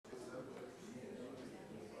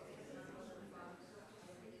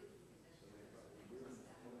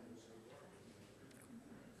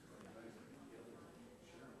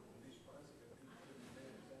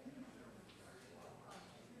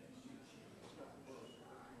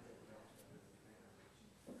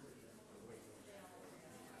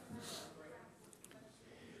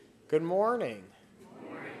Good morning. Good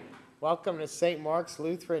morning. Welcome to St. Mark's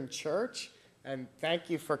Lutheran Church, and thank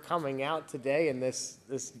you for coming out today in this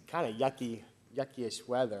kind of yucky-ish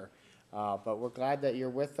weather. But we're glad that you're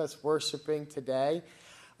with us worshiping today.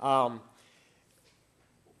 We're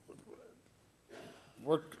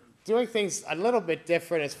doing things a little bit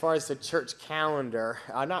different as far as the church calendar.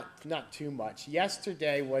 Not too much.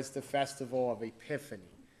 Yesterday was the Festival of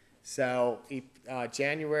Epiphany. So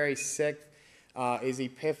January 6th is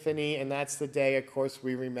Epiphany, and that's the day, of course,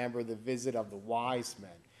 we remember the visit of the wise men.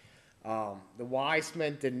 The wise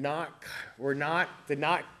men did not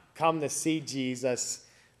come to see Jesus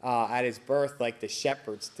at his birth like the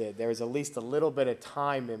shepherds did. There was at least a little bit of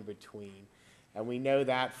time in between, and we know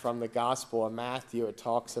that from the Gospel of Matthew. It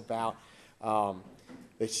talks about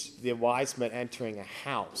the wise men entering a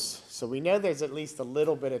house. So we know there's at least a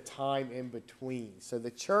little bit of time in between. So the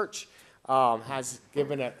church has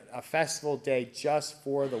given a festival day just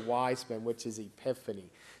for the wise men, which is Epiphany.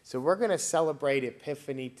 So we're going to celebrate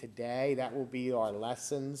Epiphany today. That will be our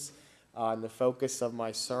lessons and the focus of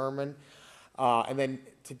my sermon. And then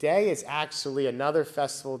today is actually another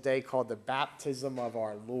festival day called the Baptism of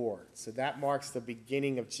our Lord. So that marks the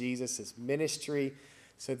beginning of Jesus' ministry.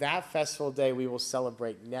 So that festival day we will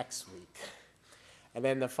celebrate next week. And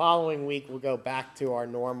then the following week, we'll go back to our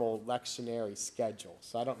normal lectionary schedule.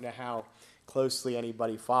 So I don't know how closely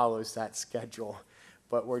anybody follows that schedule,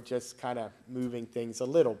 but we're just kind of moving things a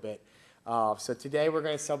little bit. So today we're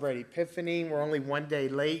going to celebrate Epiphany. We're only one day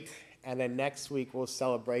late. And then next week, we'll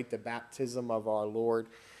celebrate the baptism of our Lord.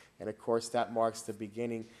 And of course, that marks the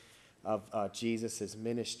beginning of Jesus'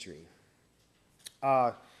 ministry.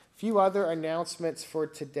 A few other announcements for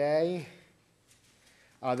today.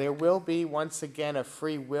 There will be, once again, a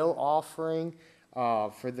free will offering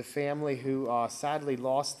for the family who sadly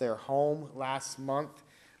lost their home last month.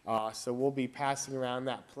 So we'll be passing around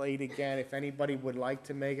that plate again. If anybody would like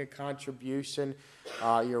to make a contribution,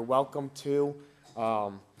 you're welcome to.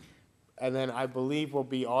 And then I believe will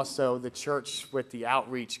be also the church with the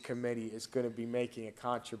outreach committee is going to be making a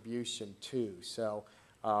contribution too. So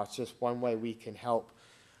it's just one way we can help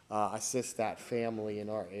assist that family in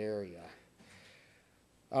our area.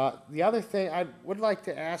 The other thing, I would like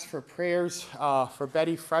to ask for prayers for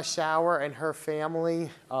Betty Freshour and her family.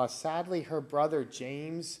 Sadly, her brother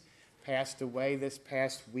James passed away this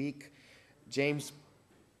past week. James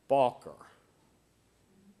Balker.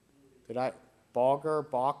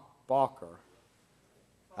 Balker.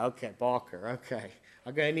 Okay, Balker. Okay.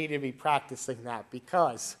 I'm going to need to be practicing that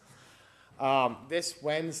because this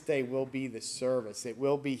Wednesday will be the service. It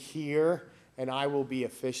will be here, and I will be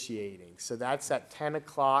officiating. So that's at 10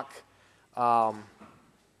 o'clock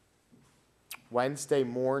Wednesday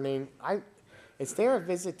morning. Is there a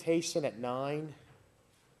visitation at 9?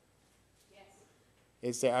 Yes.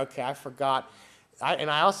 Is there? Okay, I forgot.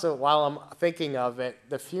 And I also, while I'm thinking of it,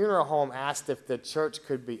 the funeral home asked if the church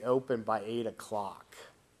could be open by 8 o'clock.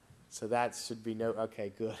 So that should be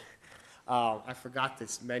okay, good. I forgot to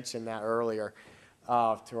mention that earlier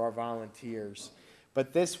to our volunteers.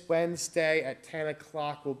 But this Wednesday at 10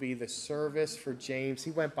 o'clock will be the service for James.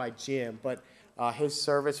 He went by Jim, but his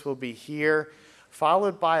service will be here,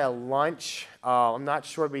 followed by a lunch. I'm not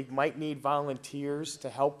sure, we might need volunteers to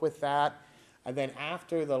help with that. And then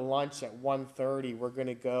after the lunch at 1:30, we're going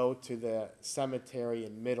to go to the cemetery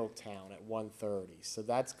in Middletown at 1:30. So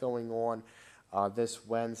that's going on this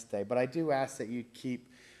Wednesday. But I do ask that you keep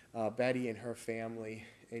Betty and her family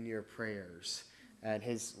in your prayers. And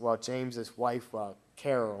James's wife,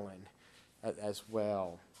 Carolyn, as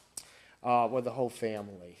well, with the whole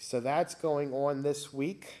family. So that's going on this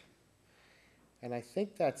week. And I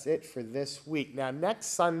think that's it for this week. Now, next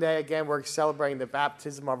Sunday, again, we're celebrating the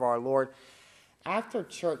baptism of our Lord. After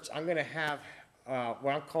church, I'm going to have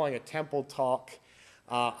what I'm calling a temple talk.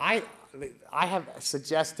 I have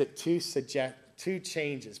suggested two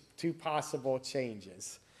changes, two possible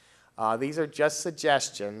changes. These are just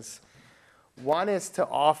suggestions. One is to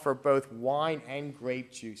offer both wine and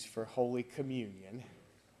grape juice for Holy Communion,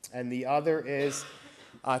 and the other is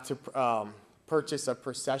to purchase a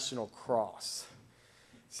processional cross.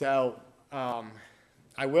 So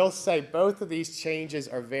I will say both of these changes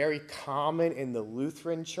are very common in the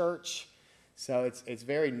Lutheran Church, so it's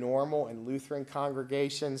very normal in Lutheran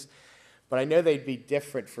congregations, but I know they'd be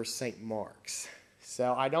different for St. Mark's.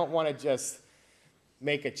 So I don't want to just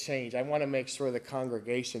make a change. I want to make sure the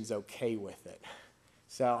congregation's okay with it.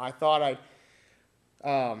 So I thought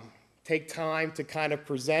I'd take time to kind of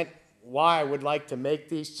present why I would like to make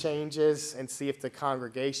these changes and see if the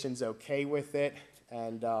congregation's okay with it.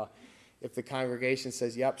 And if the congregation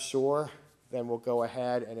says, yep, sure, then we'll go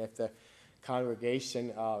ahead. And if the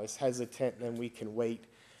congregation is hesitant, then we can wait.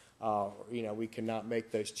 We cannot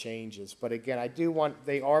make those changes. But again,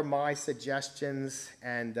 they are my suggestions,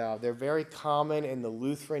 and they're very common in the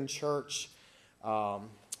Lutheran church.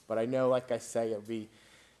 But I know, like I say, it'll be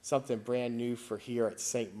something brand new for here at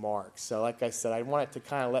St. Mark's. So like I said, I wanted to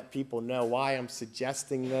kind of let people know why I'm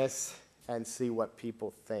suggesting this and see what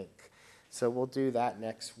people think. So we'll do that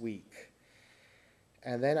next week.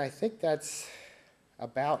 And then I think that's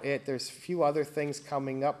about it. There's a few other things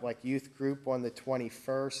coming up, like youth group on the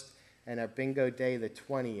 21st and a bingo day the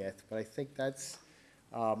 20th. But I think that's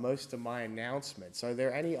most of my announcements. Are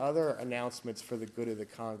there any other announcements for the good of the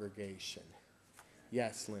congregation?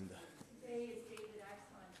 Yes, Linda. Today is David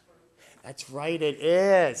Axon's birthday. That's right, it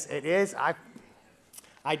is. It is.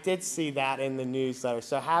 I did see that in the newsletter.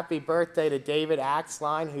 So happy birthday to David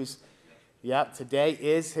Axline, today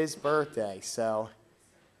is his birthday. So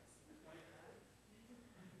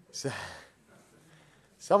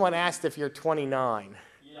someone asked if you're 29.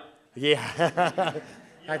 Yeah.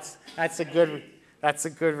 That's a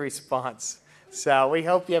good response. So we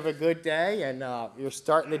hope you have a good day, and you're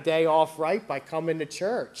starting the day off right by coming to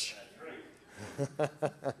church. That's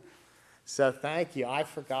right. So thank you. I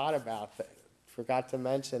forgot about that. Forgot to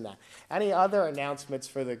mention that. Any other announcements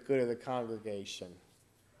for the good of the congregation?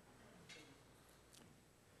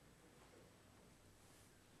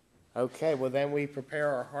 Okay, well then we prepare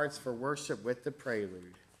our hearts for worship with the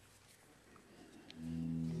prelude.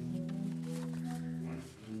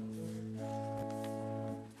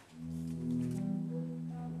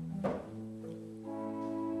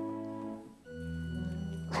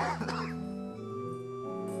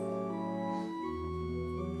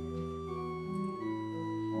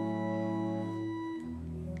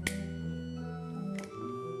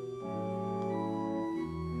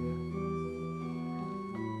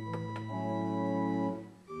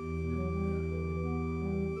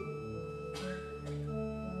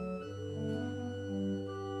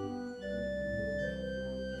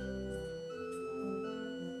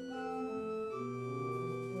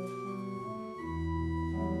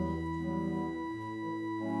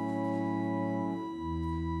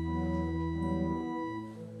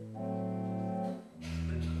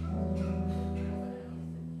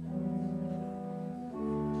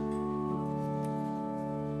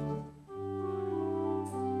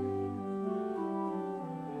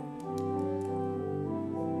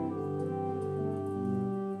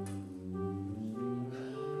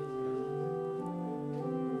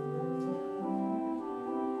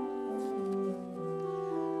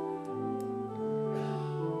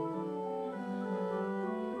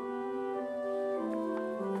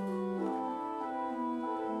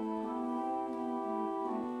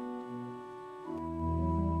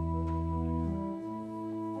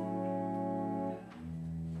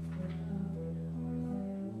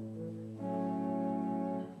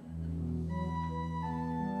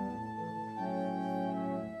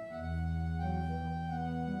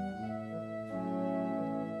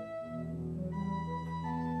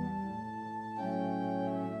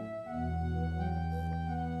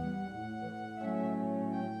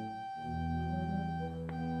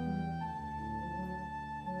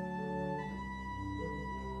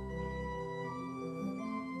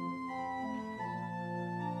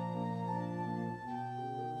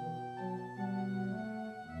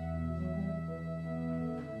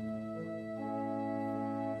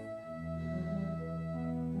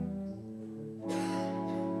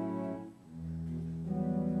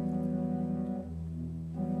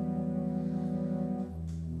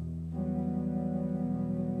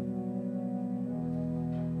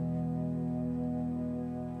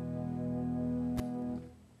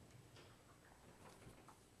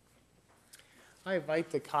 I invite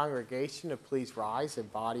the congregation to please rise in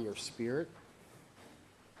body or spirit.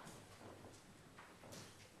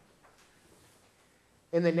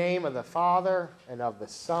 In the name of the Father, and of the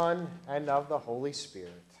Son, and of the Holy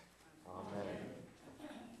Spirit. Amen.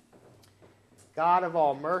 God of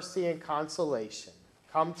all mercy and consolation,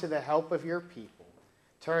 come to the help of your people,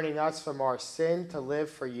 turning us from our sin to live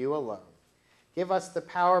for you alone. Give us the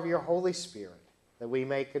power of your Holy Spirit, that we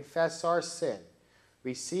may confess our sin,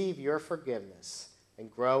 receive your forgiveness, and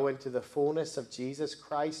grow into the fullness of Jesus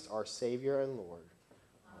Christ, our Savior and Lord.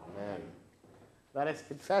 Amen. Let us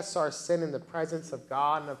confess our sin in the presence of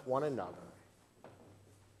God and of one another.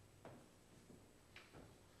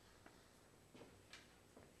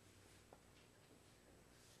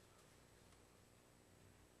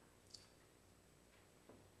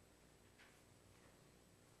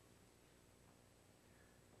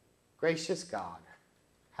 Gracious God,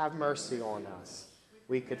 have mercy on us.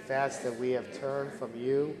 We confess that we have turned from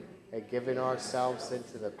you and given ourselves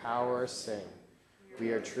into the power of sin.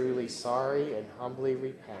 We are truly sorry and humbly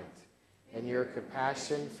repent. In your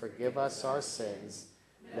compassion, forgive us our sins,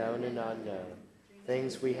 known and unknown,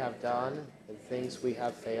 things we have done and things we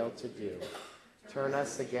have failed to do. Turn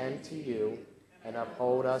us again to you and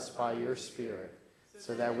uphold us by your Spirit,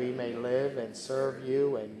 so that we may live and serve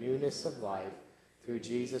you in newness of life, through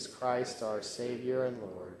Jesus Christ, our Savior and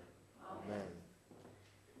Lord. Amen.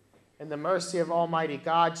 In the mercy of Almighty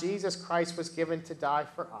God, Jesus Christ was given to die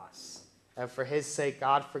for us, and for his sake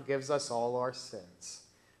God forgives us all our sins.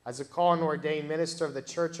 As a called and ordained minister of the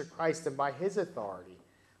Church of Christ, and by his authority,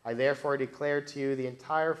 I therefore declare to you the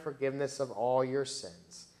entire forgiveness of all your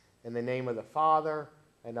sins. In the name of the Father,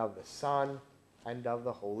 and of the Son, and of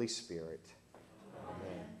the Holy Spirit.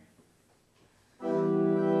 Amen.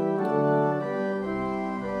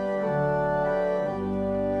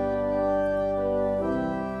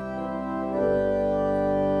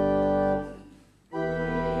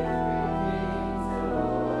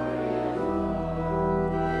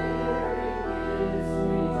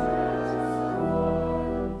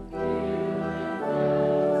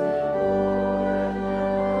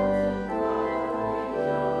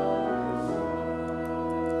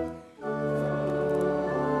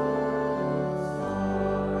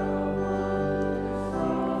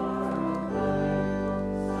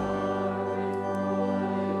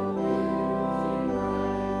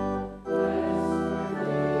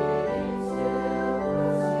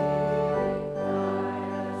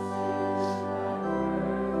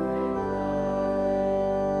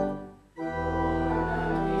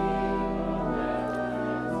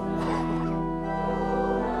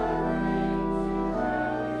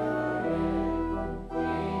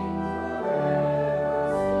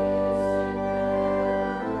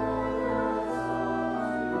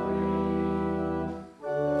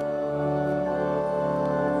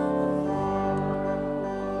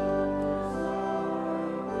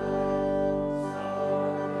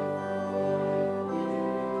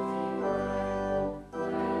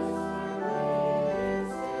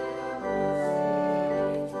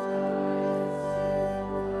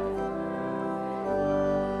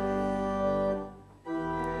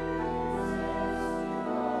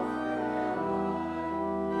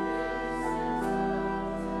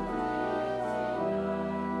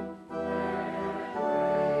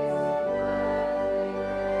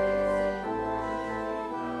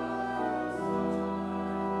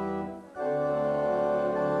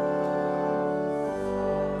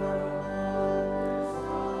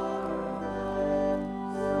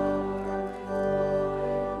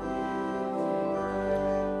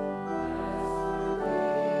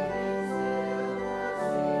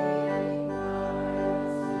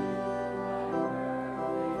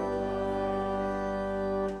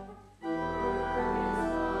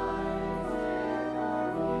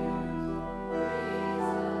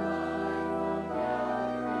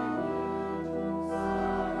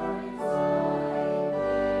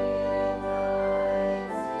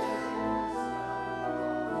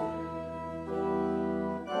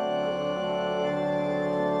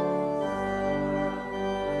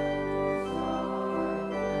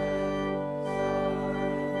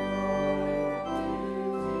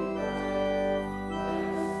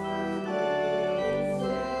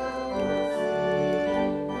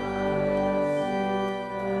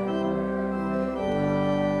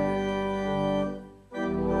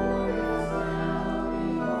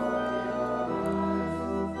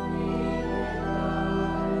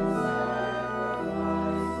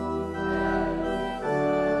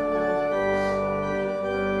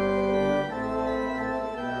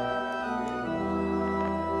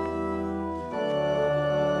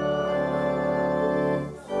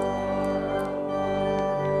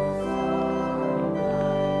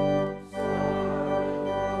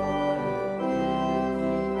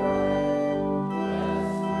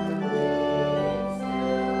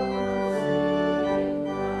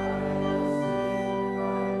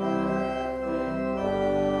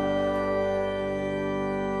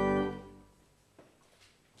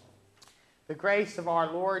 The grace of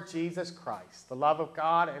our Lord Jesus Christ, the love of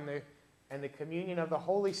God, and the communion of the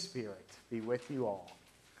Holy Spirit be with you all.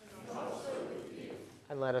 And also with you.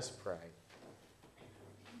 And let us pray.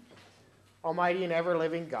 Almighty and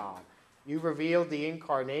ever-living God, you revealed the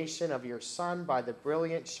incarnation of your Son by the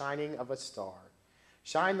brilliant shining of a star.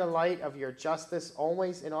 Shine the light of your justice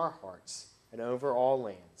always in our hearts and over all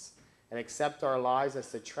lands, and accept our lives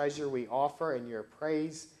as the treasure we offer in your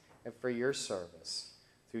praise and for your service.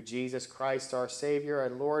 Through Jesus Christ, our Savior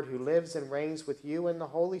and Lord, who lives and reigns with you in the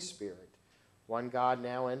Holy Spirit, one God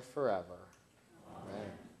now and forever. Amen.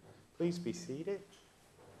 Please be seated.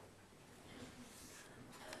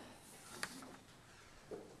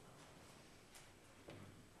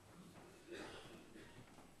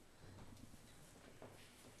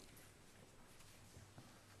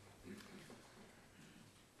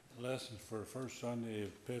 lesson for the first Sunday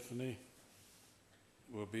of Epiphany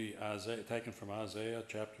will be taken from Isaiah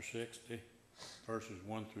chapter 60, verses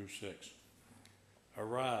 1 through 6.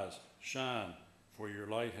 Arise, shine, for your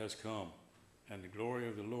light has come, and the glory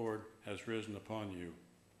of the Lord has risen upon you.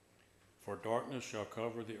 For darkness shall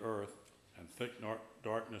cover the earth, and thick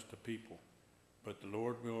darkness the people. But the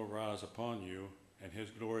Lord will arise upon you, and his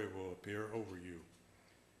glory will appear over you.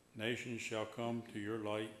 Nations shall come to your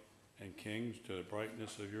light, and kings to the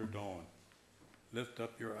brightness of your dawn. Lift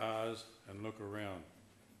up your eyes and look around.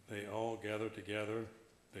 They all gather together,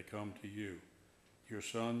 they come to you. Your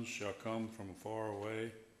sons shall come from far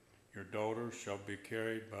away, your daughters shall be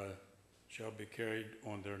carried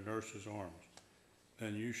on their nurses' arms.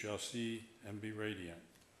 Then you shall see and be radiant.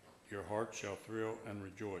 Your heart shall thrill and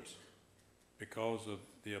rejoice. Because of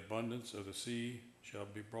the abundance of the sea shall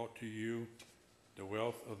be brought to you, the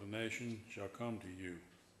wealth of the nation shall come to you.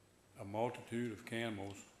 A multitude of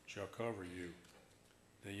camels shall cover you.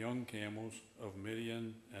 The young camels of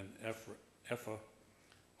Midian and Ephah,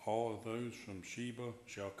 all of those from Sheba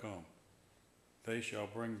shall come. They shall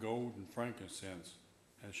bring gold and frankincense,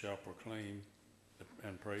 and shall proclaim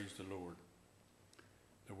and praise the Lord.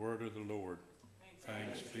 The word of the Lord.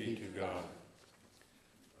 Thanks be to God.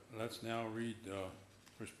 Let's now read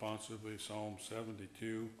responsively Psalm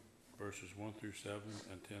 72, verses 1 through 7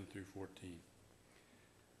 and 10 through 14.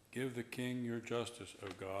 Give the king your justice, O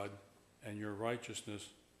God, and your righteousness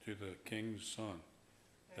to the king's son,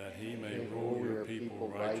 that he may rule your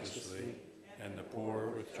people righteously and the poor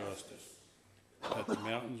with justice, that the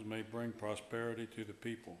mountains may bring prosperity to the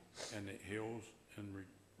people and the hills in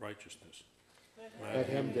righteousness. Let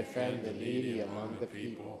him defend the needy among the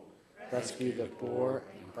people, rescue the poor,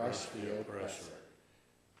 and crush the oppressor.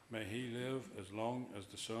 May he live as long as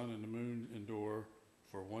the sun and the moon endure,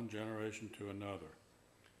 for one generation to another.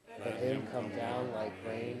 Let him come down like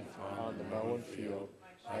rain on the mown field,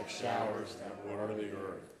 like showers that water the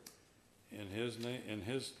earth. In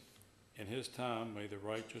his time may the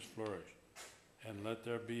righteous flourish, and let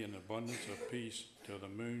there be an abundance of peace till the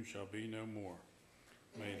moon shall be no more.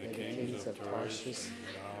 May the kings of Tarshish and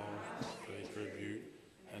Nile pay tribute,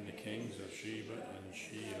 and the kings of Sheba and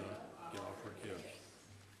Sheba offer gifts.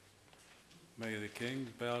 May the kings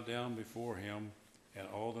bow down before him, and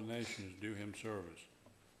all the nations do him service.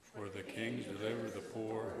 For the kings deliver the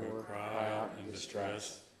poor who cry out in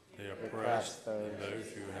distress. They oppress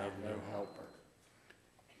those who have no helper.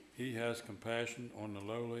 He has compassion on the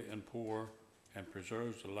lowly and poor, and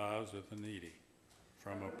preserves the lives of the needy.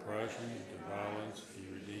 From oppression to violence, he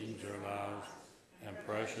redeems their lives, and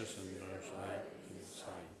precious in their sight.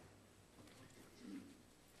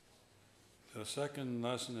 The second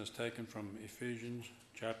lesson is taken from Ephesians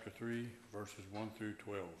chapter 3, verses 1 through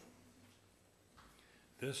 12.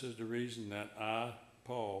 This is the reason that I,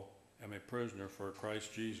 Paul, am a prisoner for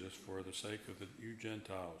Christ Jesus for the sake of you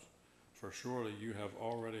Gentiles. For surely you have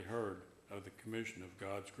already heard of the commission of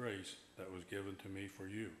God's grace that was given to me for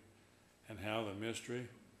you, and how the mystery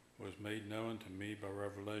was made known to me by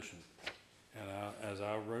revelation. And as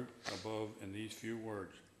I wrote above in these few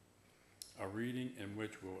words, a reading in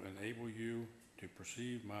which will enable you to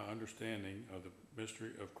perceive my understanding of the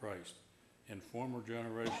mystery of Christ. In former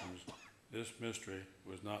generations, this mystery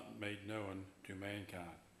was not made known to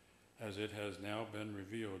mankind, as it has now been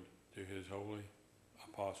revealed to his holy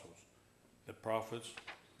apostles, the prophets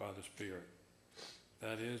by the Spirit.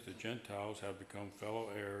 That is, the Gentiles have become fellow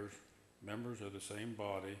heirs, members of the same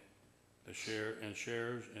body,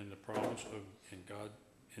 shares in the promise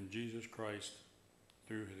in Jesus Christ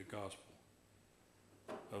through the gospel.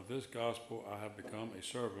 Of this gospel I have become a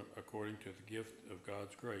servant according to the gift of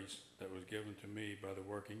God's grace that was given to me by the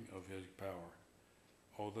working of his power.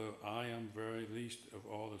 Although I am very least of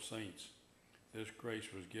all the saints, this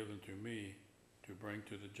grace was given to me to bring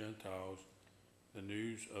to the Gentiles the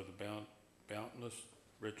news of the boundless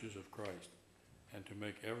riches of Christ, and to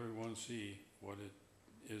make everyone see what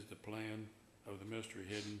it is the plan of the mystery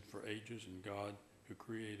hidden for ages in God who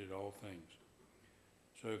created all things.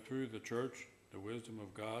 So through the church, the wisdom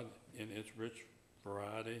of God in its rich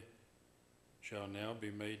variety shall now be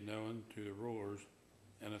made known to the rulers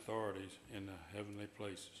and authorities in the heavenly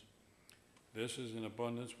places. This is in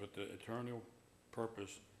abundance with the eternal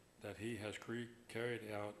purpose that he has carried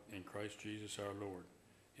out in Christ Jesus our Lord,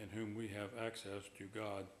 in whom we have access to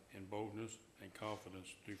God in boldness and confidence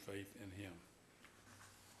through faith in him.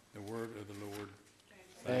 The word of the Lord.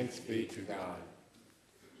 Thanks be to God.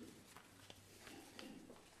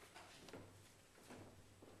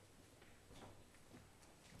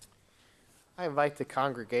 I invite the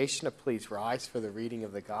congregation to please rise for the reading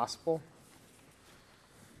of the gospel.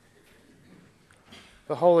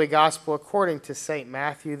 The Holy Gospel according to St.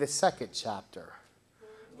 Matthew, the 2nd chapter.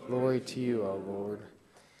 Glory to you, O Lord.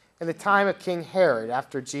 In the time of King Herod,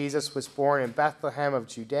 after Jesus was born in Bethlehem of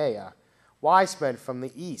Judea, wise men from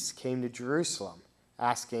the east came to Jerusalem,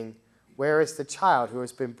 asking, "Where is the child who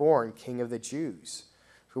has been born King of the Jews?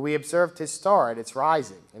 For we observed his star at its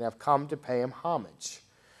rising, and have come to pay him homage."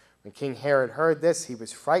 When King Herod heard this, he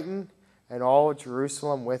was frightened, and all of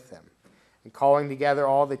Jerusalem with him. And calling together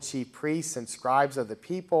all the chief priests and scribes of the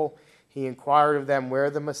people, he inquired of them where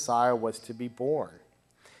the Messiah was to be born.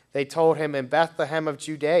 They told him, "In Bethlehem of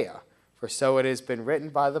Judea, for so it has been written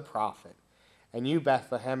by the prophet. And you,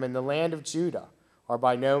 Bethlehem, in the land of Judah, are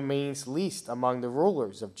by no means least among the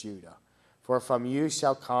rulers of Judah, for from you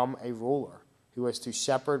shall come a ruler, who is to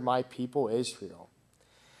shepherd my people Israel."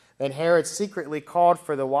 Then Herod secretly called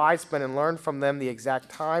for the wise men and learned from them the exact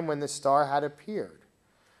time when the star had appeared.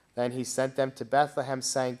 Then he sent them to Bethlehem,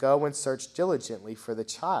 saying, "Go and search diligently for the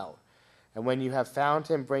child, and when you have found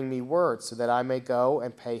him, bring me word, so that I may go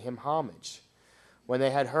and pay him homage." When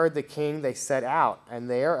they had heard the king, they set out, and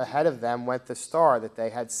there ahead of them went the star that they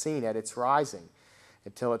had seen at its rising,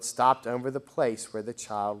 until it stopped over the place where the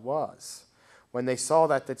child was. When they saw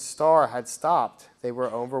that the star had stopped, they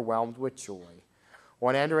were overwhelmed with joy.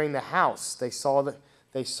 On entering the house, they saw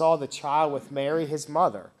the child with Mary his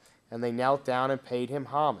mother, and they knelt down and paid him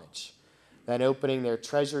homage. Then opening their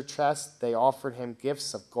treasure chest, they offered him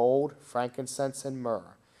gifts of gold, frankincense, and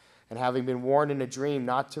myrrh. And having been warned in a dream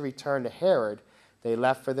not to return to Herod, they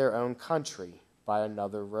left for their own country by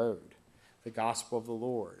another road. The Gospel of the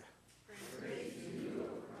Lord. Praise to you,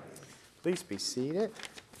 O Christ. Please be seated.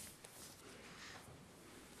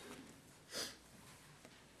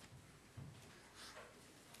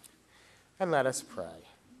 And let us pray.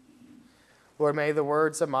 Lord, may the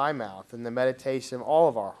words of my mouth and the meditation of all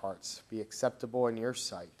of our hearts be acceptable in your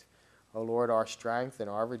sight. O Lord, our strength and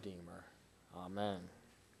our Redeemer. Amen.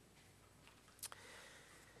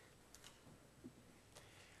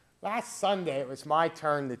 Last Sunday, it was my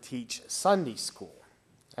turn to teach Sunday school.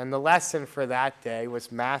 And the lesson for that day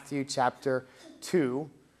was Matthew chapter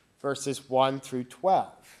 2, verses 1 through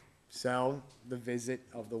 12. So, the visit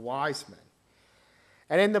of the wise men.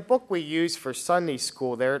 And in the book we use for Sunday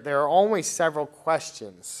school, there are always several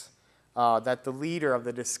questions that the leader of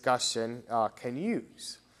the discussion can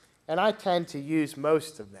use. And I tend to use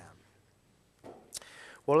most of them.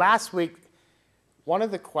 Well, last week, one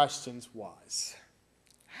of the questions was,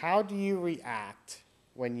 how do you react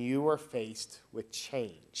when you are faced with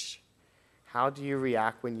change? How do you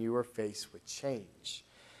react when you are faced with change?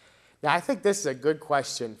 Now, I think this is a good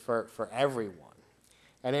question for everyone.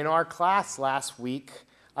 And in our class last week,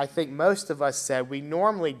 I think most of us said we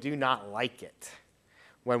normally do not like it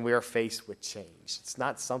when we are faced with change. It's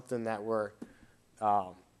not something that we're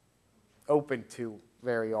open to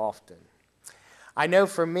very often. I know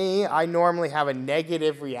for me, I normally have a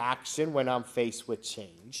negative reaction when I'm faced with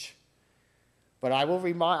change. But I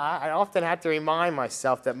often have to remind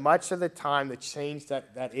myself that much of the time the change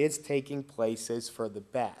that is taking place is for the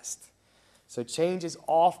best. So change is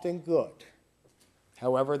often good.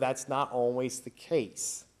 However, that's not always the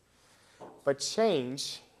case. But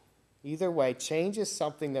change, either way, change is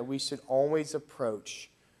something that we should always approach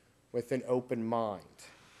with an open mind,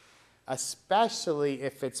 especially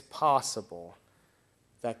if it's possible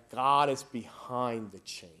that God is behind the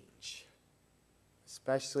change.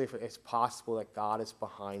 Especially if it's possible that God is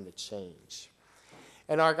behind the change.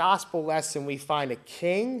 In our gospel lesson, we find a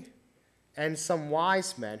king and some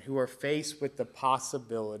wise men who are faced with the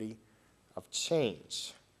possibility of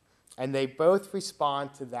change. And they both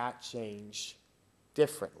respond to that change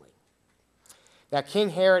differently. Now,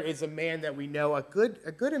 King Herod is a man that we know a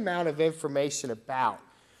good amount of information about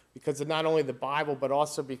because of not only the Bible, but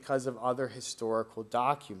also because of other historical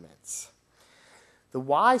documents. The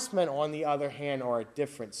wise men, on the other hand, are a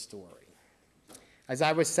different story. As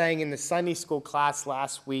I was saying in the Sunday school class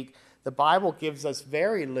last week, the Bible gives us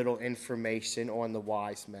very little information on the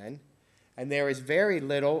wise men. And there is very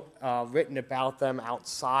little written about them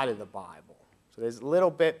outside of the Bible. So there's a little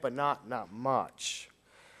bit, but not much.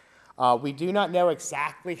 We do not know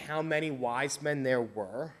exactly how many wise men there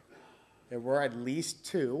were. There were at least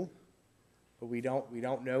 2, but we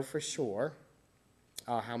don't know for sure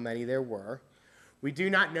how many there were. We do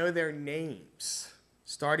not know their names.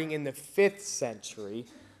 Starting in the 5th century,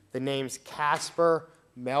 the names Casper,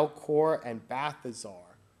 Melchior, and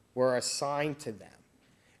Balthazar were assigned to them.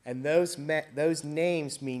 And those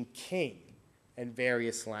names mean king in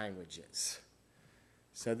various languages.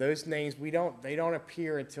 So those names, they don't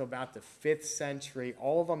appear until about the 5th century.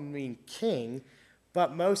 All of them mean king,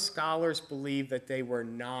 but most scholars believe that they were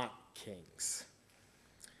not kings.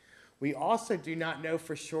 We also do not know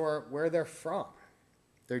for sure where they're from.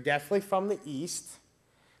 They're definitely from the east.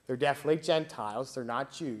 They're definitely Gentiles. They're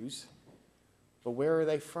not Jews. But where are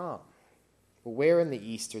they from? Well, where in the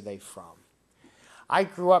east are they from? I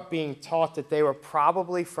grew up being taught that they were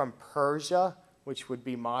probably from Persia, which would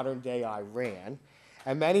be modern-day Iran,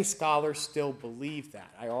 and many scholars still believe that.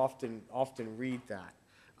 I often read that.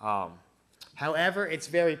 However, it's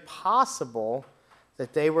very possible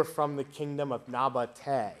that they were from the kingdom of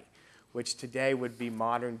Nabateh, which today would be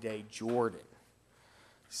modern-day Jordan.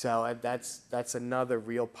 So that's another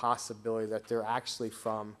real possibility that they're actually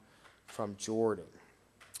from Jordan.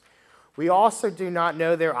 We also do not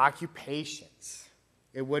know their occupations.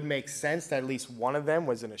 It would make sense that at least one of them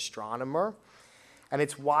was an astronomer, and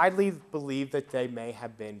it's widely believed that they may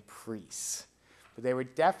have been priests. But they were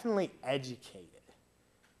definitely educated.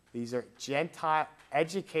 These are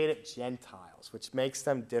educated Gentiles, which makes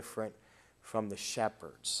them different from the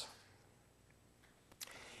shepherds.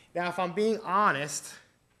 Now, if I'm being honest,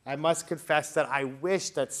 I must confess that I wish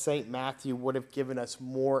that St. Matthew would have given us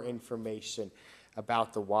more information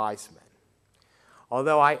about the wise men.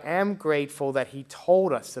 Although I am grateful that he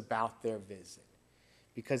told us about their visit,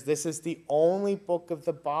 because this is the only book of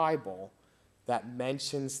the Bible that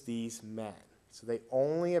mentions these men. So they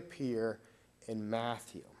only appear in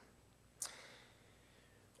Matthew.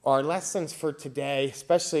 Our lessons for today,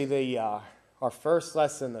 especially our first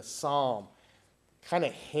lesson, the Psalm, kind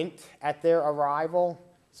of hint at their arrival.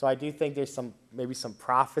 So I do think there's maybe some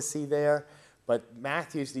prophecy there, but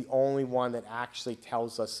Matthew's the only one that actually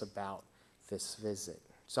tells us about this visit.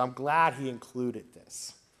 So I'm glad he included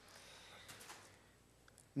this.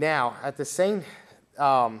 Now, at the same,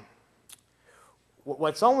 I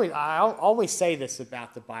always say this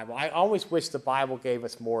about the Bible. I always wish the Bible gave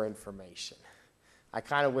us more information. I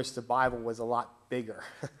kind of wish the Bible was a lot bigger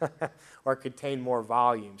or contained more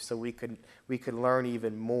volumes so we could learn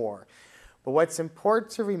even more. But what's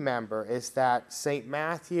important to remember is that St.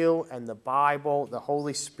 Matthew and the Bible, the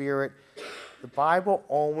Holy Spirit, the Bible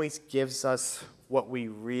always gives us what we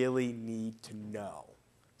really need to know.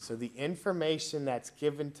 So the information that's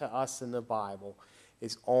given to us in the Bible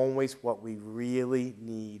is always what we really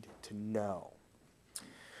need to know.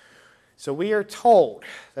 So we are told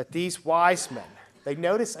that these wise men, they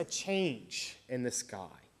notice a change in the sky.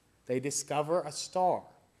 They discover a star,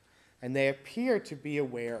 and they appear to be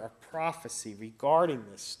aware of prophecy regarding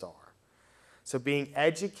this star. So being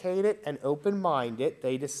educated and open-minded,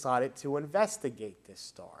 they decided to investigate this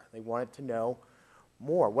star. They wanted to know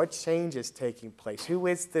more. What change is taking place? Who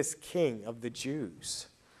is this king of the Jews?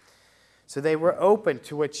 So they were open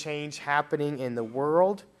to a change happening in the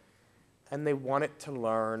world, and they wanted to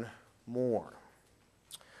learn more.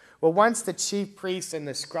 Well, once the chief priests and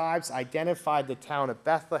the scribes identified the town of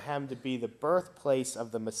Bethlehem to be the birthplace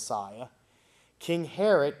of the Messiah, King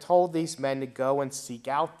Herod told these men to go and seek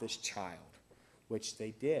out this child, which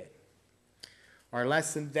they did. Our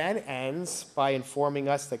lesson then ends by informing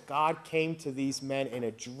us that God came to these men in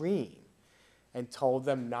a dream and told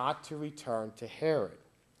them not to return to Herod.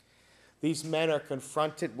 These men are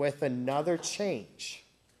confronted with another change.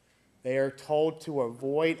 They are told to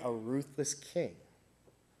avoid a ruthless king,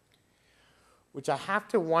 which I have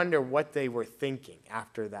to wonder what they were thinking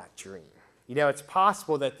after that dream. You know, it's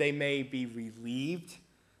possible that they may be relieved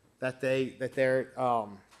that they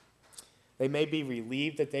may be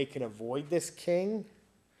relieved that they can avoid this king.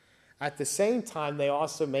 At the same time, they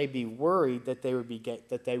also may be worried that they would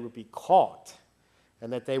be caught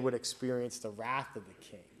and that they would experience the wrath of the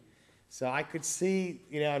king. So I could see,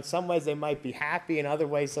 you know, in some ways they might be happy, in other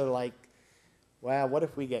ways they're like, well, what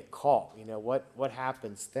if we get caught? You know, what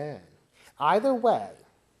happens then? Either way,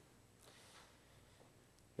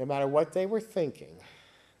 no matter what they were thinking,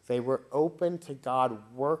 they were open to God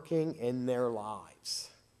working in their lives.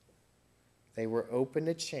 They were open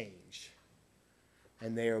to change,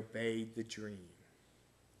 and they obeyed the dream.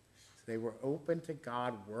 They were open to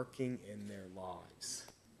God working in their lives.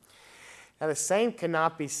 Now, the same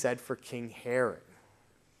cannot be said for King Herod.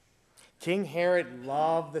 King Herod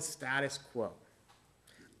loved the status quo.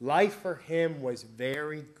 Life for him was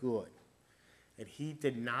very good, and he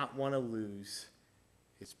did not want to lose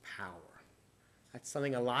his power. That's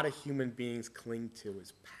something a lot of human beings cling to,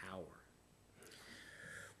 is power.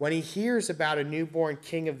 When he hears about a newborn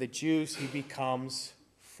king of the Jews, he becomes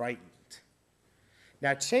frightened.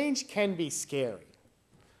 Now, change can be scary.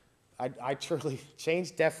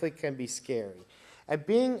 Change definitely can be scary. And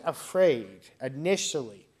being afraid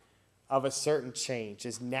initially of a certain change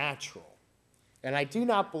is natural. And I do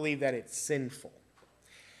not believe that it's sinful.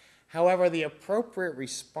 However, the appropriate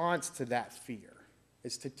response to that fear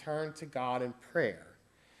is to turn to God in prayer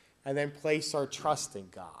and then place our trust in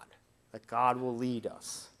God, that God will lead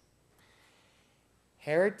us.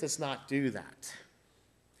 Herod does not do that.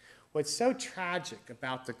 What's so tragic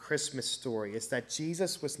about the Christmas story is that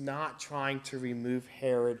Jesus was not trying to remove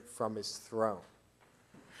Herod from his throne.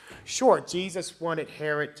 Sure, Jesus wanted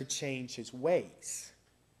Herod to change his ways,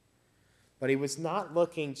 but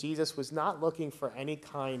Jesus was not looking for any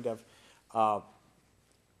kind of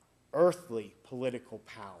earthly political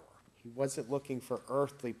power. He wasn't looking for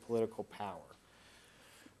earthly political power.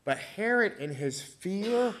 But Herod, in his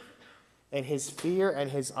fear and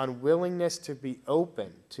his unwillingness to be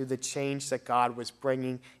open to the change that God was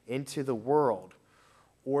bringing into the world,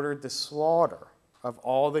 ordered the slaughter of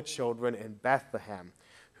all the children in Bethlehem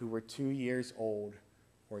who were 2 years old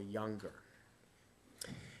or younger.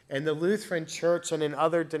 In the Lutheran Church and in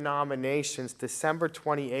other denominations, December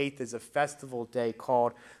 28th is a festival day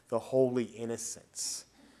called the Holy Innocents.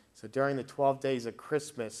 So during the 12 days of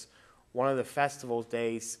Christmas, one of the festival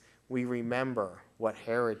days, we remember what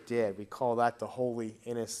Herod did. We call that the Holy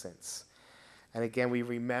Innocents. And again, we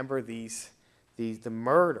remember the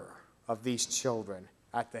murder of these children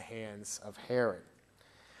at the hands of Herod.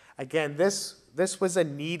 Again, this was a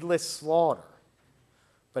needless slaughter.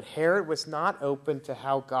 But Herod was not open to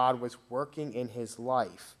how God was working in his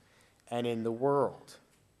life and in the world.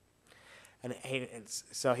 And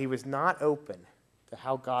so he was not open to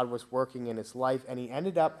how God was working in his life, and he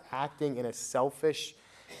ended up acting in a selfish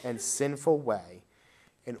and sinful way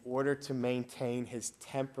in order to maintain his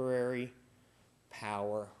temporary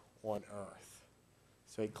power on earth.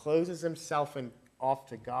 So he closes himself off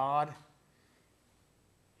to God.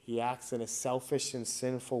 He acts in a selfish and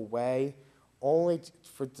sinful way, only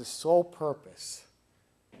for the sole purpose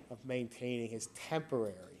of maintaining his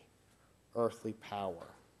temporary earthly power.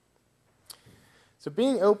 So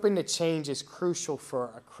being open to change is crucial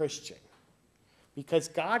for a Christian, because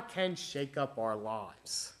God can shake up our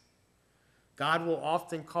lives. God will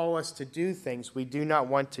often call us to do things we do not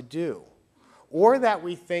want to do, or that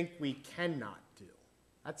we think we cannot do.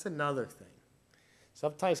 That's another thing.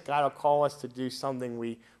 Sometimes God will call us to do something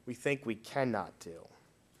we think we cannot do.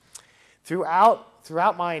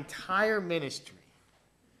 Throughout my entire ministry,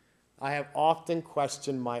 I have often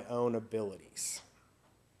questioned my own abilities.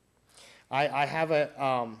 I have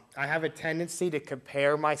a tendency to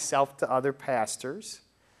compare myself to other pastors,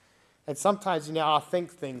 and sometimes, I'll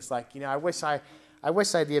think things like, I wish I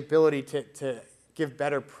had the ability to give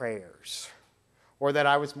better prayers, or that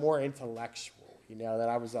I was more intellectual, that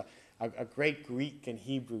I was a great Greek and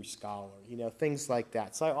Hebrew scholar, things like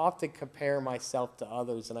that. So I often compare myself to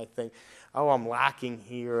others, and I think, oh, I'm lacking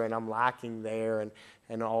here and I'm lacking there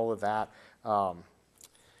and all of that.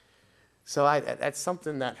 So that's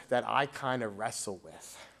something that I kind of wrestle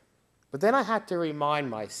with. But then I have to remind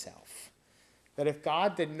myself that if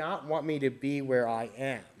God did not want me to be where I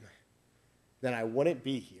am, then I wouldn't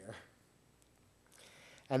be here.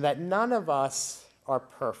 And that none of us are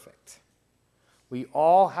perfect. We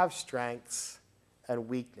all have strengths and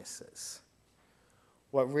weaknesses.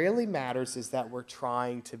 What really matters is that we're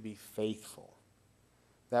trying to be faithful,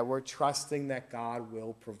 that we're trusting that God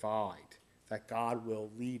will provide, that God will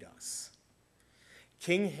lead us.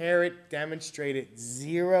 King Herod demonstrated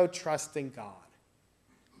zero trust in God,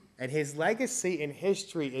 and his legacy in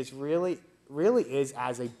history is really is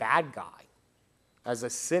as a bad guy, as a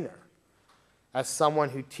sinner, as someone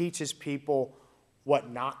who teaches people what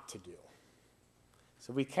not to do.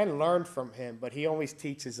 So we can learn from him, but he always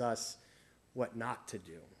teaches us what not to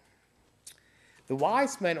do. The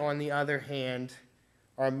wise men, on the other hand,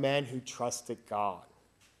 are men who trusted God.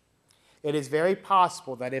 It is very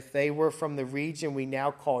possible that if they were from the region we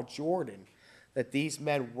now call Jordan, that these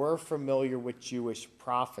men were familiar with Jewish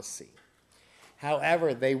prophecy.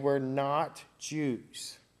 However, they were not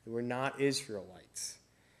Jews. They were not Israelites.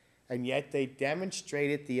 And yet they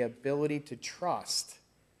demonstrated the ability to trust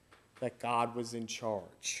that God was in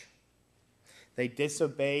charge. They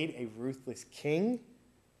disobeyed a ruthless king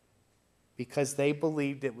because they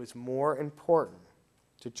believed it was more important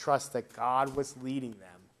to trust that God was leading them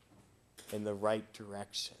in the right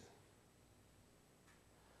direction.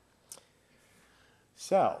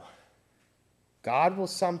 So, God will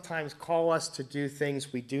sometimes call us to do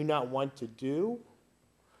things we do not want to do,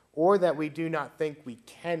 or that we do not think we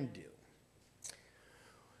can do.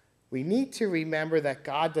 We need to remember that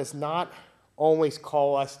God does not always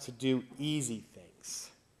call us to do easy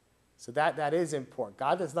things. So that is important.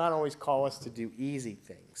 God does not always call us to do easy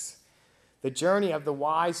things. The journey of the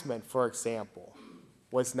wise men, for example,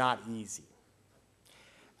 was not easy.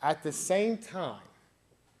 At the same time,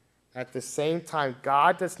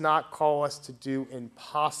 God does not call us to do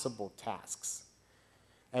impossible tasks.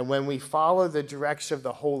 And when we follow the direction of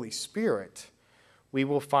the Holy Spirit, we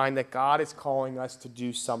will find that God is calling us to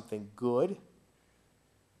do something good.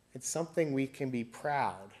 It's something we can be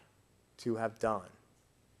proud to have done.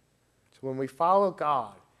 So when we follow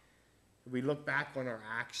God, we look back on our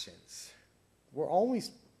actions, we're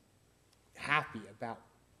always happy about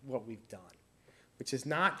what we've done, which is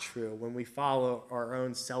not true when we follow our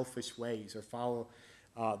own selfish ways or follow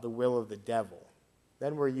the will of the devil.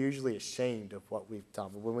 Then we're usually ashamed of what we've done.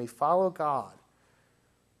 But when we follow God,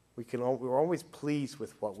 we're always pleased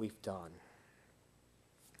with what we've done.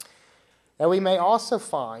 And we may also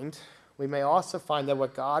find that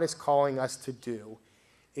what God is calling us to do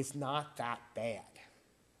is not that bad.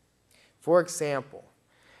 For example,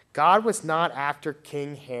 God was not after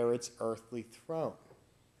King Herod's earthly throne,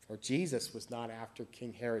 or Jesus was not after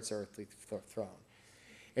King Herod's earthly throne.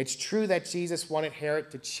 It's true that Jesus wanted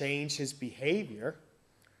Herod to change his behavior.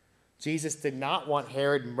 Jesus did not want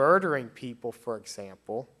Herod murdering people, for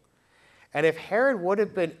example. And if Herod would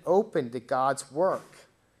have been open to God's work,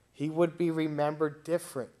 he would be remembered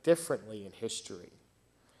differently in history.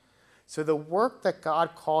 So the work that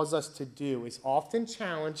God calls us to do is often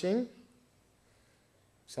challenging.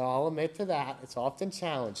 So I'll admit to that. It's often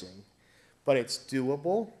challenging, but it's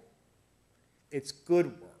doable. It's good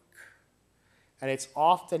work. And it's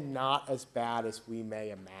often not as bad as we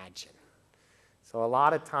may imagine. So a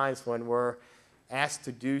lot of times when we're asked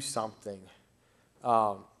to do something,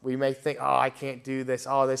 we may think, oh, I can't do this.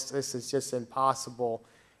 Oh, this is just impossible.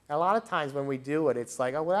 And a lot of times when we do it, it's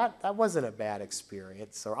like, oh, well, that wasn't a bad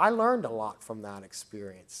experience. Or I learned a lot from that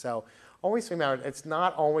experience. So always remember, it's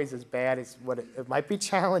not always as bad as what it might be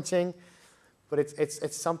challenging, but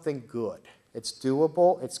it's something good. It's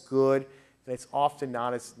doable, it's good, and it's often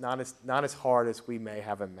not as hard as we may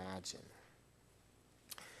have imagined.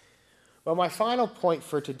 Well, my final point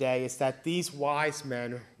for today is that these wise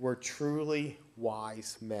men were truly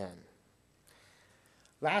wise men.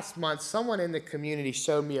 Last month, someone in the community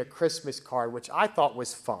showed me a Christmas card, which I thought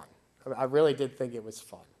was fun. I really did think it was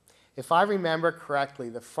fun. If I remember correctly,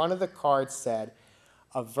 the front of the card said,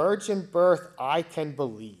 "A virgin birth I can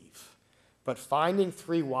believe, but finding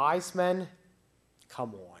 3 wise men,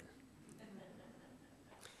 come on."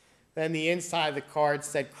 Then the inside of the card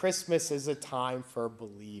said, "Christmas is a time for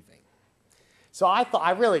believing." So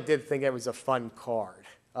I really did think it was a fun card.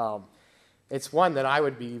 It's one that I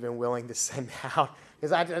would be even willing to send out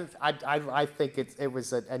because I think it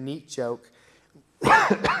was a neat joke.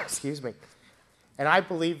 Excuse me. And I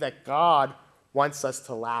believe that God wants us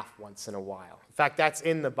to laugh once in a while. In fact, that's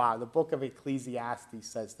in the Bible. The book of Ecclesiastes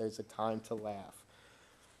says there's a time to laugh.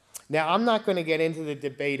 Now, I'm not going to get into the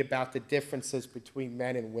debate about the differences between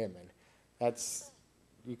men and women.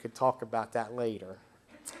 You could talk about that later.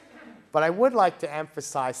 But I would like to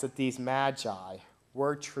emphasize that these magi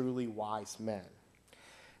were truly wise men.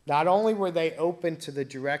 Not only were they open to the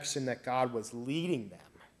direction that God was leading them,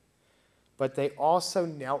 but they also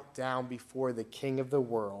knelt down before the King of the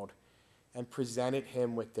world and presented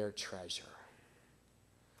him with their treasure.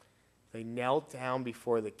 They knelt down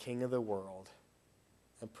before the King of the world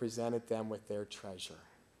and presented him with their treasure.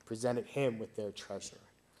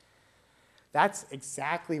 That's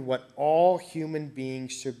exactly what all human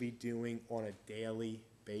beings should be doing on a daily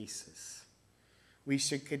basis. We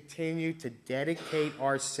should continue to dedicate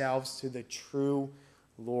ourselves to the true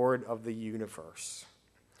Lord of the universe.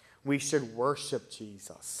 We should worship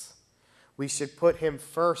Jesus. We should put him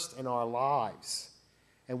first in our lives.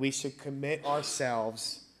 And we should commit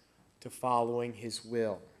ourselves to following his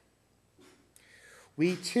will.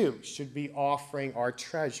 We too should be offering our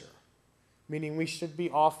treasure, meaning we should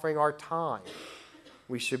be offering our time.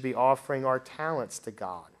 We should be offering our talents to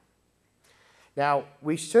God. Now,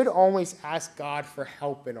 we should always ask God for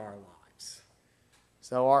help in our lives.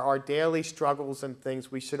 So our daily struggles and things,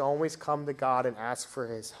 we should always come to God and ask for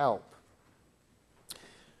his help.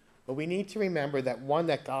 But we need to remember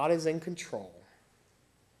that God is in control,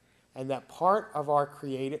 and that part of our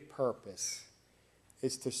created purpose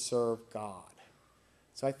is to serve God.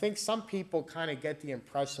 So I think some people kind of get the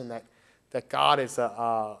impression that God is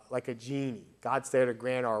like a genie. God's there to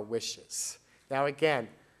grant our wishes. Now again,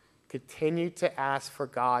 continue to ask for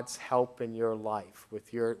God's help in your life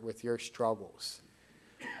with your struggles.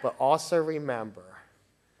 But also remember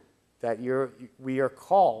that we are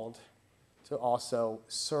called to also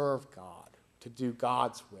serve God, to do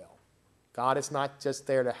God's will. God is not just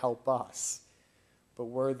there to help us, but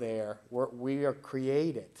we are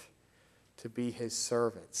created to be his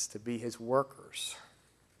servants, to be his workers.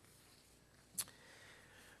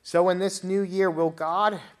 So in this new year, will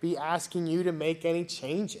God be asking you to make any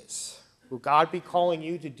changes? Will God be calling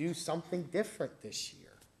you to do something different this year?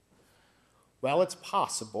 Well, it's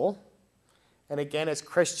possible. And again, as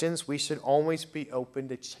Christians, we should always be open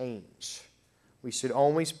to change. We should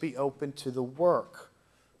always be open to the work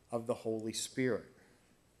of the Holy Spirit.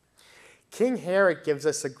 King Herod gives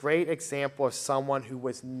us a great example of someone who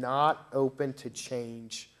was not open to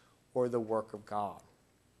change or the work of God.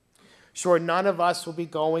 Sure, none of us will be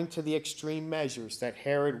going to the extreme measures that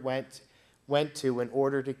Herod went to in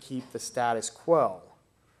order to keep the status quo.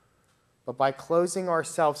 But by closing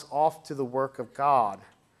ourselves off to the work of God,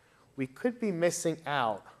 we could be missing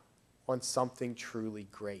out on something truly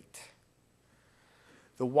great.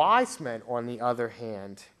 The wise men, on the other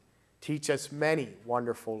hand, teach us many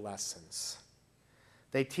wonderful lessons.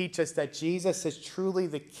 They teach us that Jesus is truly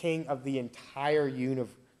the king of the entire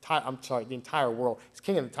the entire world. He's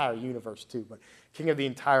king of the entire universe too, but king of the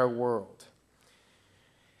entire world.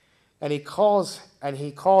 And he calls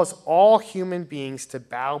all human beings to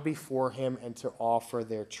bow before him and to offer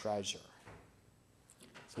their treasure.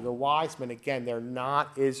 So the wise men, again, they're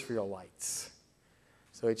not Israelites.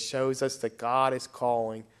 So it shows us that God is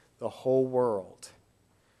calling the whole world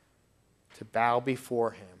to bow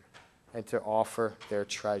before him and to offer their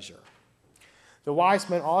treasure. The wise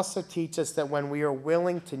men also teach us that when we are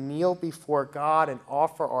willing to kneel before God and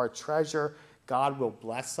offer our treasure, God will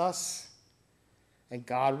bless us and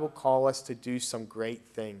God will call us to do some great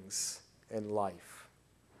things in life.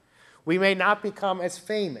 We may not become as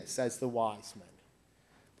famous as the wise men,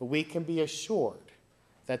 but we can be assured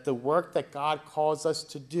that the work that God calls us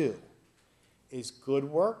to do is good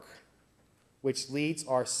work, which leads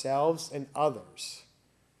ourselves and others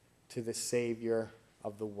to the Savior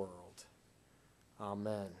of the world.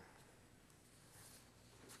 Amen.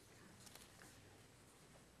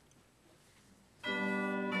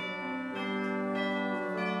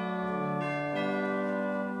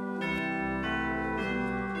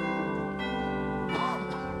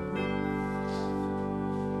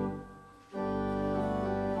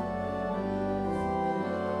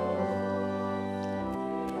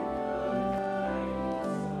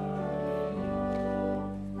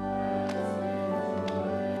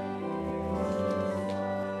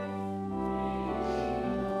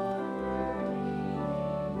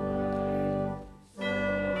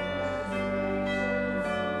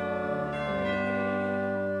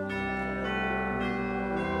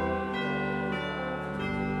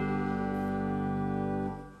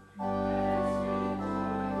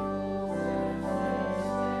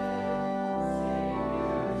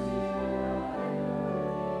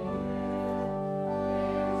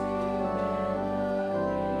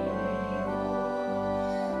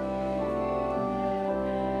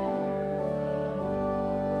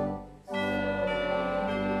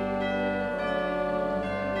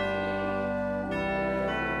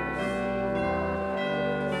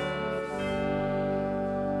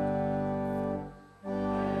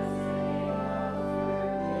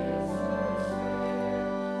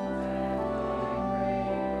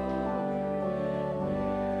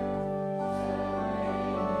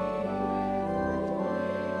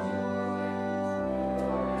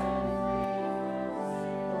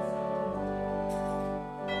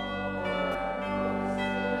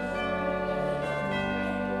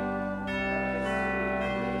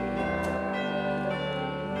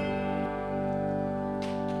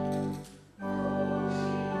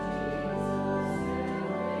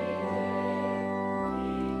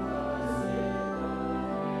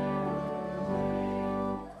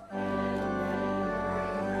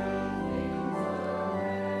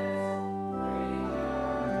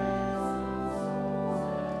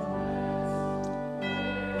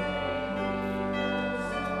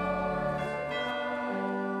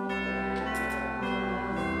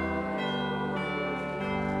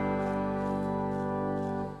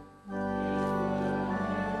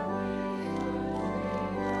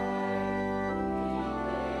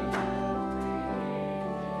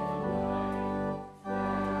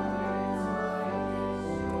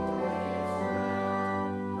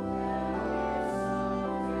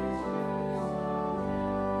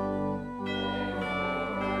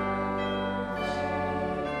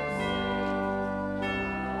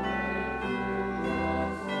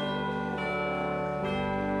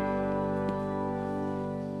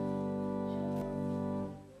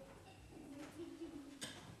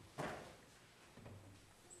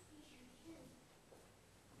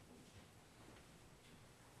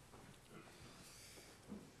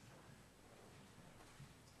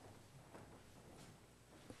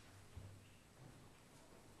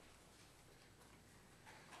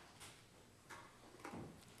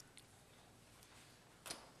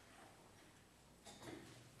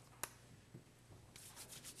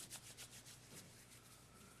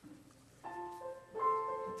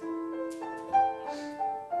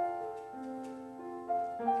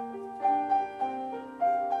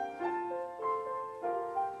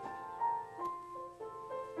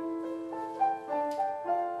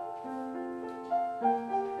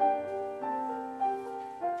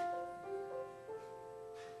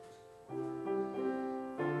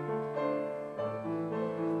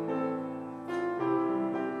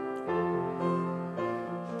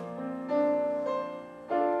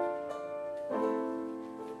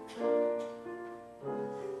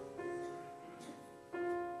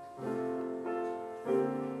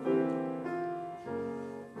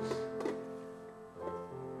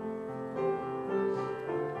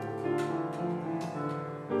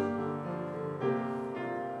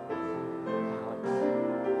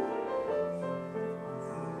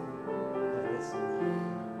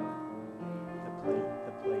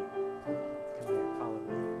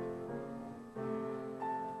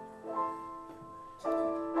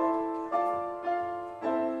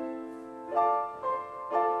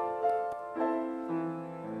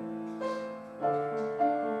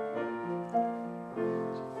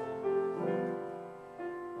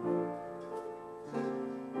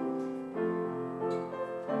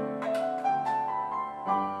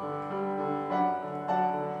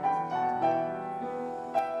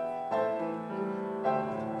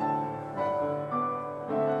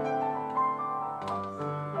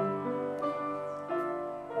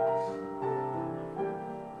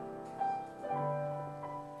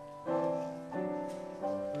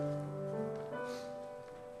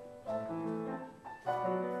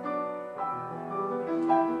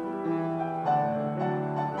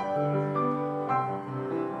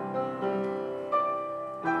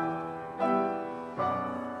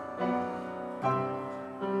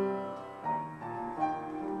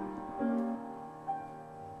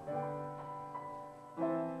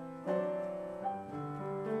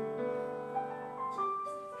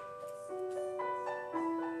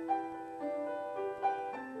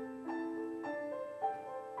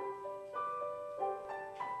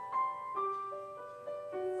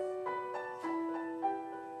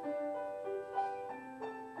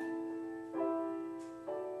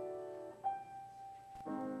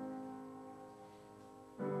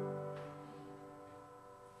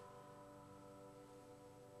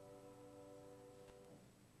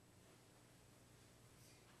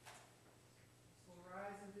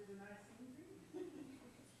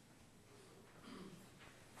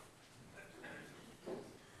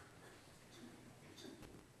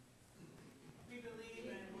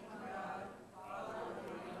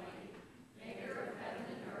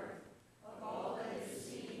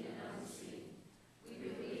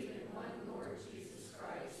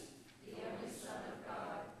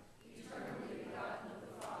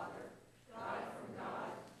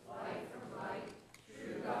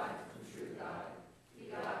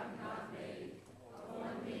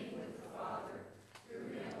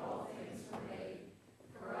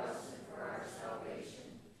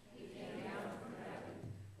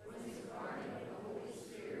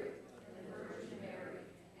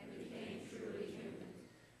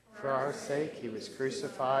 For our sake he was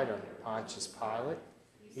crucified under Pontius Pilate.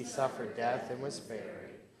 He suffered death and was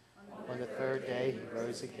buried. On the third day he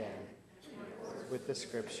rose again with the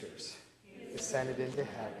Scriptures, descended into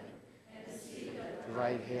heaven, at the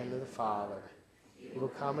right hand of the Father. He will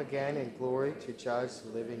come again in glory to judge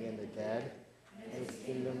the living and the dead, and his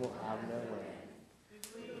kingdom will have no end.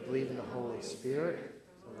 We believe in the Holy Spirit,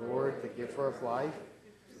 the Lord, the giver of life,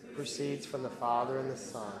 who proceeds from the Father and the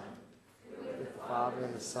Son. With the Father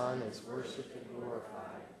and the Son is worshipped and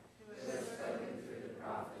glorified, who has spoken through the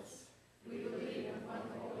prophets. We believe in one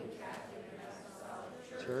holy Catholic and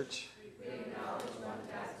apostolic Church. We acknowledge one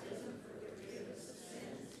baptism for the forgiveness of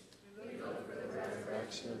sins. We look for the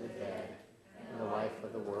resurrection of the dead and the life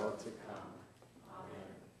of the world to come.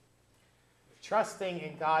 Amen. Trusting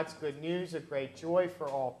in God's good news of great joy for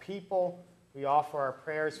all people, we offer our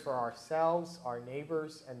prayers for ourselves, our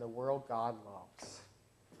neighbors, and the world God loves.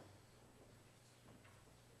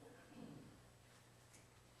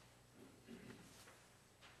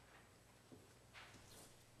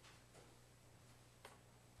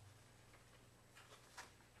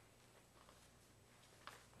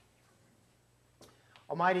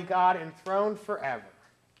 Almighty God, enthroned forever,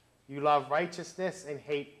 you love righteousness and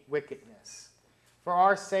hate wickedness. For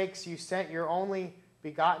our sakes, you sent your only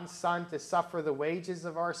begotten Son to suffer the wages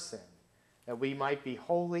of our sin, that we might be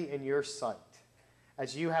holy in your sight.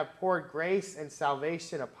 As you have poured grace and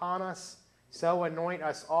salvation upon us, so anoint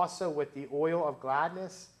us also with the oil of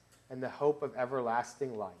gladness and the hope of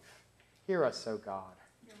everlasting life. Hear us, O God.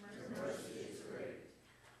 Your mercy is great.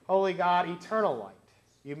 Holy God, eternal light,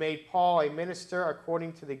 you made Paul a minister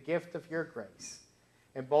according to the gift of your grace.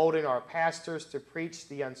 Embolden our pastors to preach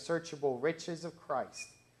the unsearchable riches of Christ.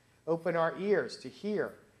 Open our ears to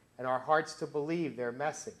hear and our hearts to believe their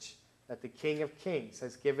message, that the King of Kings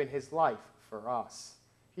has given his life for us.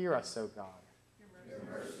 Hear us, O God. Your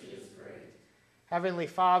mercy is great. Heavenly